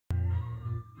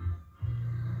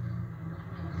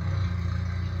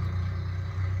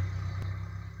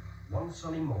One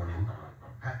sunny morning,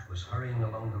 Pat was hurrying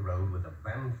along the road with a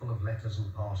van full of letters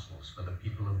and parcels for the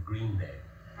people of Greendale.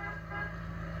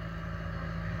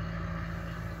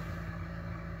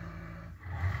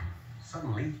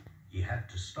 Suddenly, he had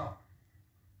to stop.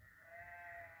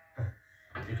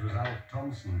 It was Alf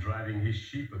Thompson driving his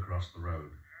sheep across the road.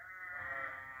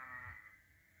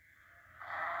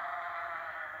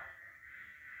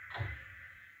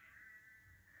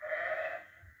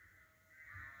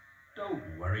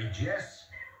 Don't worry, Jess.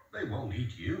 They won't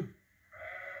eat you.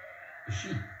 The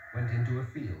sheep went into a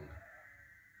field,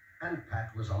 and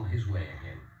Pat was on his way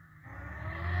again.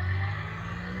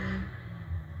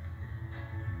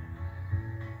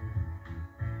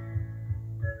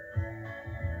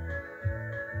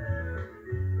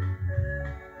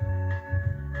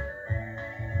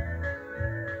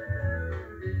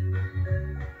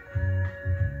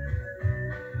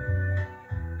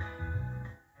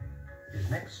 His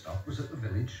next stop was at the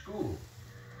village school.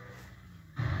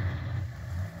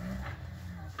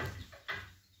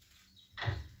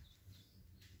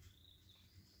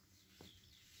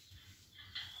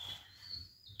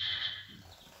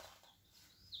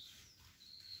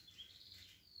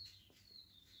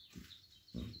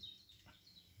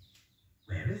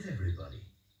 Where is everybody?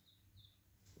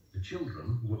 The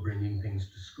children were bringing things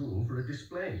to school for a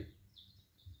display.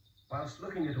 Whilst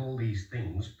looking at all these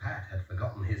things, Pat had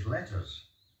forgotten his letters.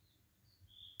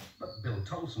 But Bill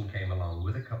Thompson came along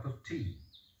with a cup of tea.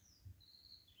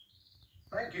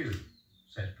 "Thank you,"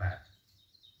 said Pat,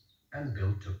 and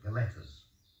Bill took the letters.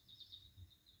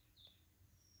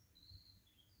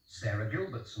 Sarah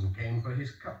Gilbertson came for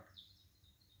his cup.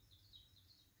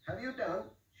 "Have you done?"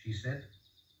 she said.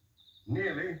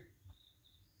 "Nearly."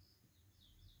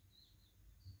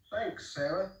 "Thanks,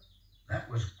 Sarah. That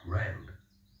was grand.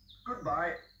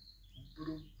 Goodbye."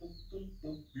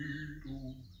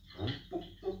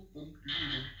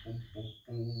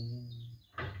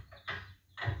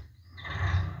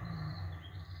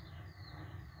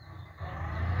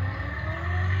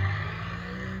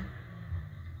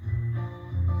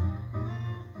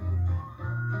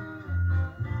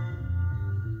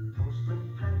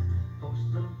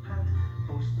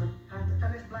 Postman Pat,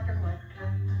 and his black and white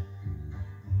cat.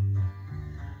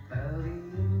 Early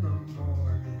in the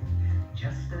morning,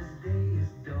 just as day is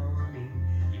dawning,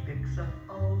 he picks up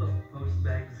all the post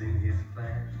bags in his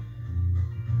van.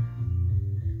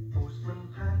 Postman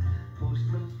Pat,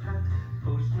 Postman Pat,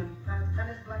 Postman Pat, and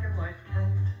his black and white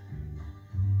cat.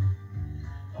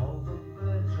 All the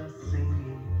birds are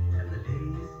singing, and the day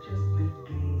is just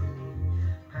beginning.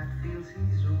 Pat feels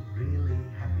he's a really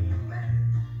happy man.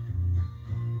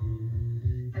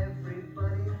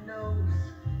 Everybody knows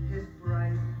his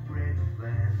bright red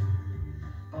van.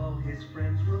 All his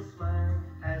friends will smile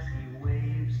as he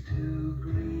waves to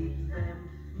greet them.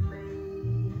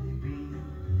 Maybe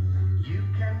you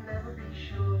can never be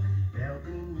sure. There'll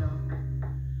be knock,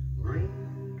 ring,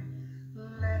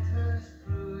 letters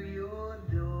through your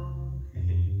door.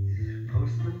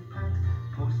 Postman Pat,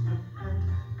 Postman Pat,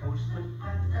 Postman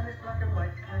Pat, and his black and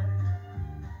white cat.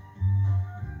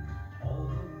 All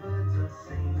the birds are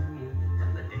singing,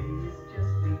 and the day is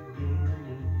just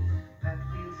beginning. Pat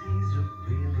feels he's a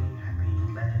really happy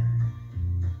man.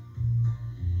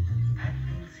 Pat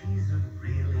feels he's a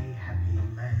really happy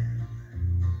man.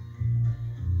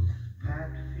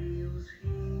 Pat feels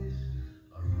he's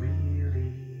a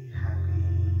really happy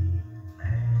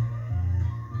man.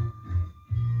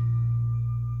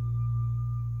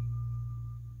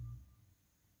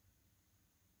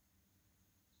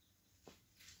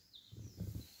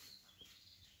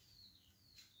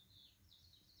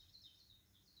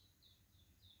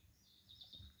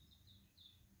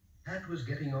 Pat was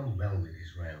getting on well with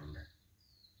his round.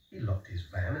 He locked his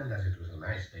van, and as it was a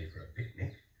nice day for a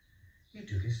picnic, he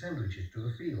took his sandwiches to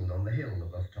a field on the hill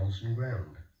above Thompson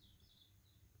Ground.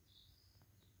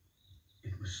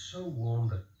 It was so warm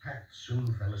that Pat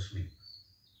soon fell asleep.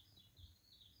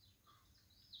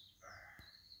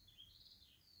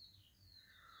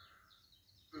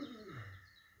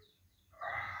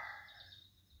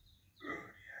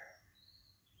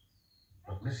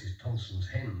 But Mrs. Thompson's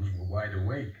hens were wide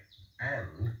awake,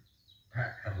 and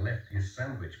Pat had left his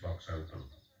sandwich box open,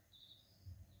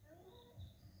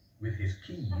 with his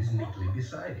keys neatly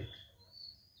beside it.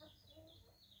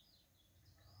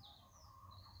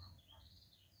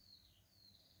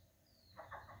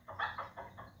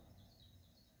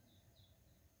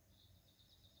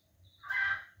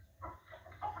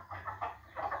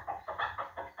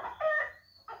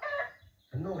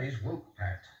 The noise woke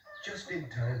Pat just in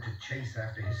time to chase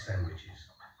after his sandwiches.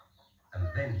 And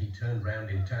then he turned round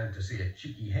in time to see a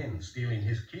cheeky hen stealing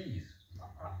his keys.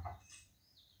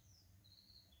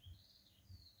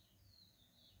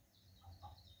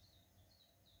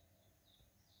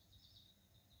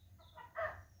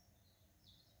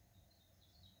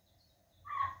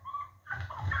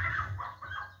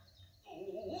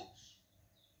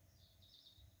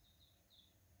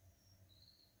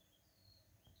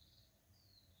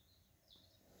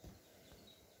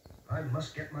 I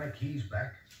must get my keys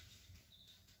back.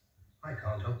 I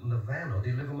can't open the van or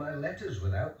deliver my letters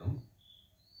without them.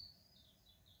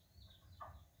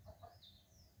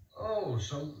 Oh,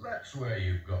 so that's where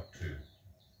you've got to.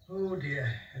 Oh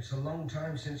dear, it's a long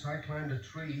time since I climbed a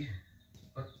tree,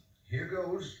 but here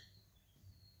goes.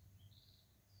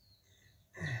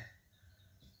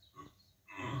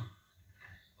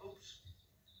 Oops.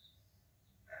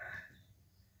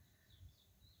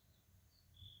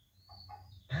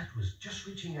 Pat was just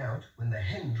reaching out when the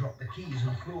hen dropped the keys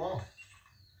and flew off.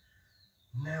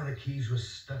 Now the keys were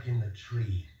stuck in the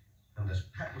tree, and as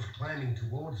Pat was climbing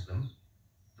towards them,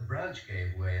 the branch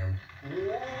gave way and...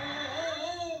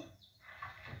 Whoa!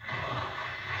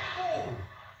 Oh!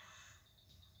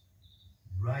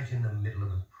 Right in the middle of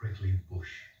a prickly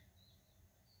bush.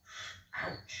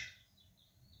 Ouch!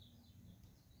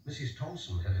 Mrs.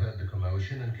 Thompson had heard the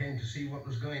commotion and came to see what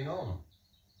was going on.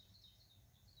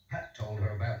 Pat told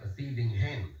her about the thieving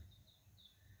hen.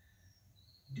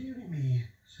 "Dearie me,"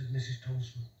 said Mrs.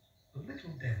 Thompson, "the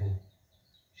little devil.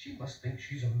 She must think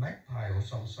she's a magpie or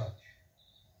some such.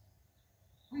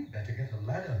 We'd better get a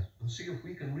ladder and see if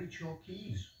we can reach your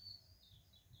keys."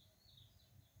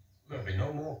 "There'll be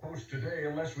no more post today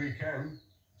unless we can,"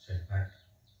 said Pat.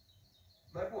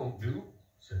 "That won't do,"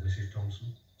 said Mrs.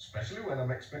 Thompson, "especially when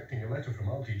I'm expecting a letter from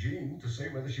Auntie Jean to say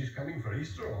whether she's coming for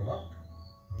Easter or not."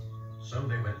 So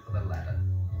they went for the ladder.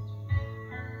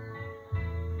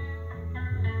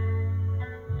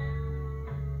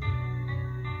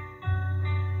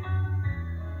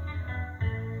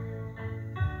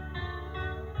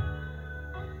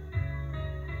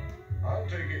 "I'll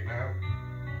take it now."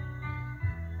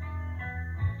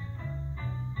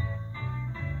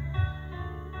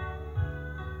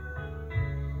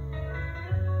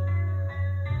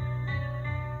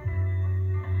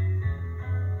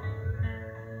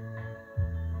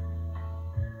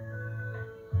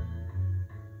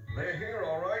 "They're here,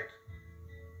 all right.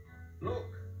 Look,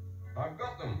 I've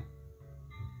got them.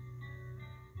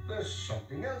 There's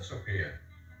something else up here.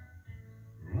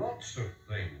 Lots of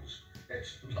things.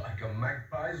 It's like a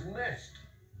magpie's nest."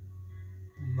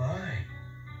 My.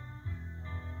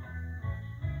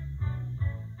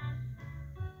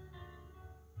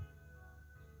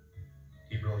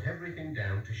 He brought everything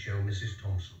down to show Mrs.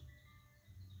 Thompson.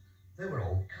 There were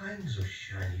all kinds of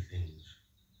shiny things.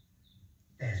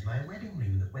 There's my wedding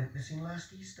ring that went missing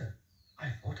last Easter. I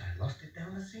thought I lost it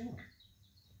down the sink.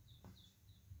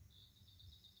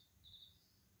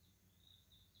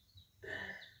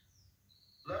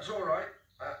 "That's all right.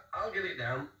 I'll get it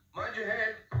down. Mind your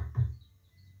head."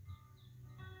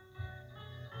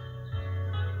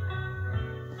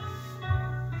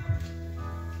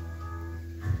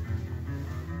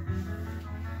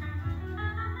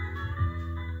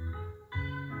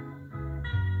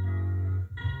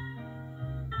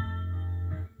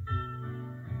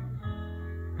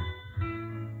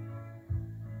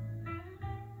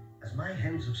 As my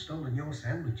hens have stolen your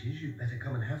sandwiches, you'd better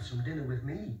come and have some dinner with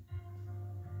me.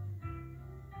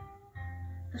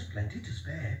 There's plenty to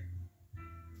spare.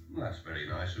 "That's very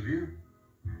nice of you."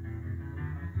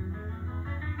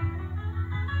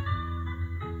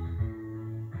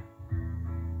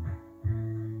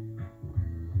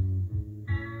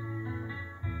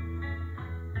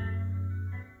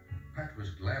 Pat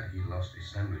was glad he'd lost his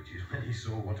sandwiches when he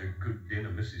saw what a good dinner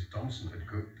Mrs. Thompson had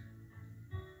cooked.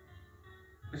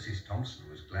 Mrs. Thompson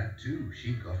was glad too.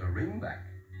 She'd got her ring back.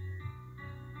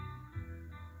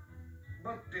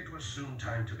 But it was soon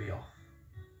time to be off.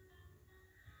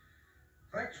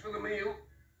 "Thanks for the meal.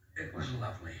 It was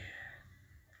lovely.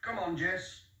 Come on,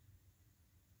 Jess."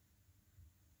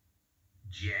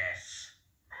 "Jess,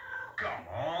 come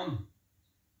on."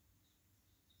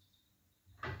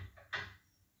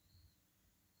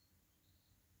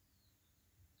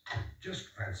 "Just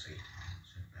fancy,"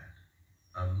 said Pat,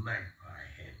 "a magpie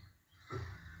hen.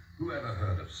 Who ever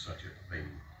heard of such a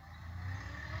thing?"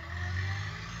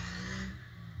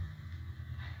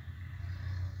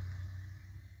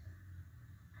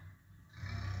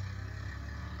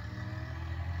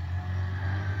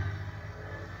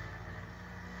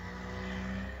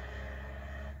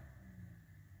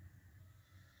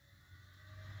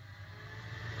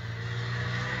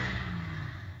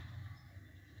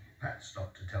 Pat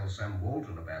stopped to tell Sam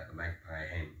Waldron about the Magpie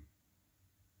Hen.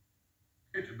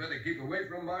 It had better keep away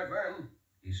from my van,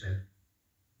 he said.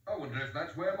 I wonder if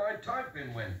that's where my tie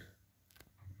pin went.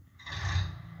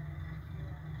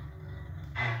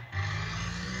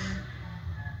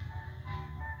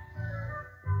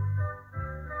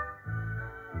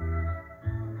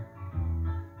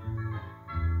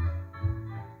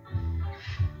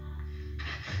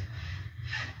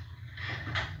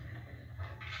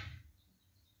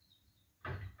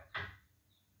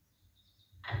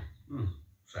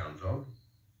 Sounds odd.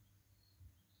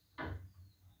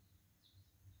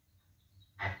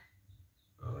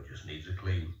 Oh, it just needs a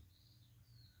clean.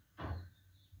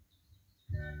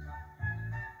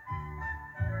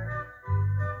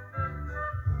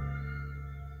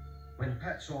 When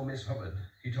Pat saw Miss Hubbard,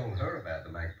 he told her about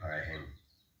the Magpie Hen.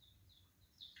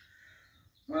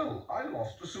 Well, I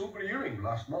lost a silver earring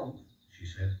last month, she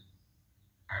said.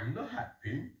 And the hat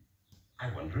pin.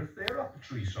 I wonder if they're up a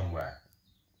tree somewhere.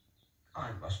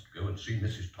 I must go and see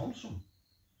Mrs. Thompson.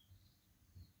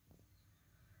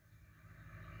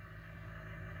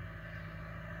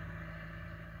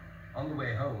 On the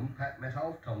way home, Pat met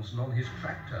Alf Thompson on his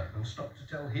tractor and stopped to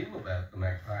tell him about the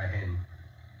Magpie Hen.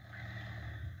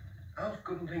 Alf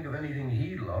couldn't think of anything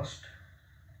he'd lost,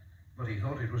 but he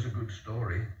thought it was a good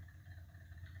story.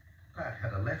 Pat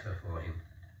had a letter for him.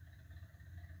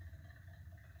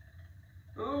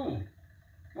 Oh,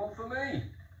 what for me?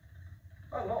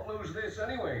 I'll not lose this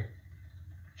anyway.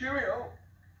 Cheerio.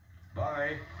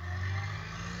 Bye.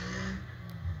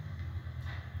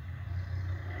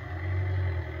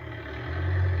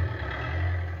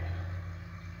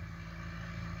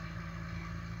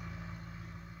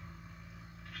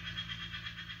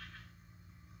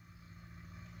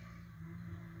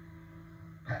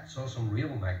 Pat saw some real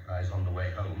magpies on the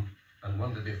way home and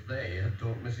wondered if they had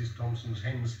taught Mrs. Thompson's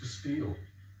hens to steal.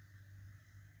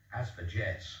 As for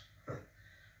Jess,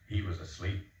 he was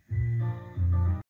asleep.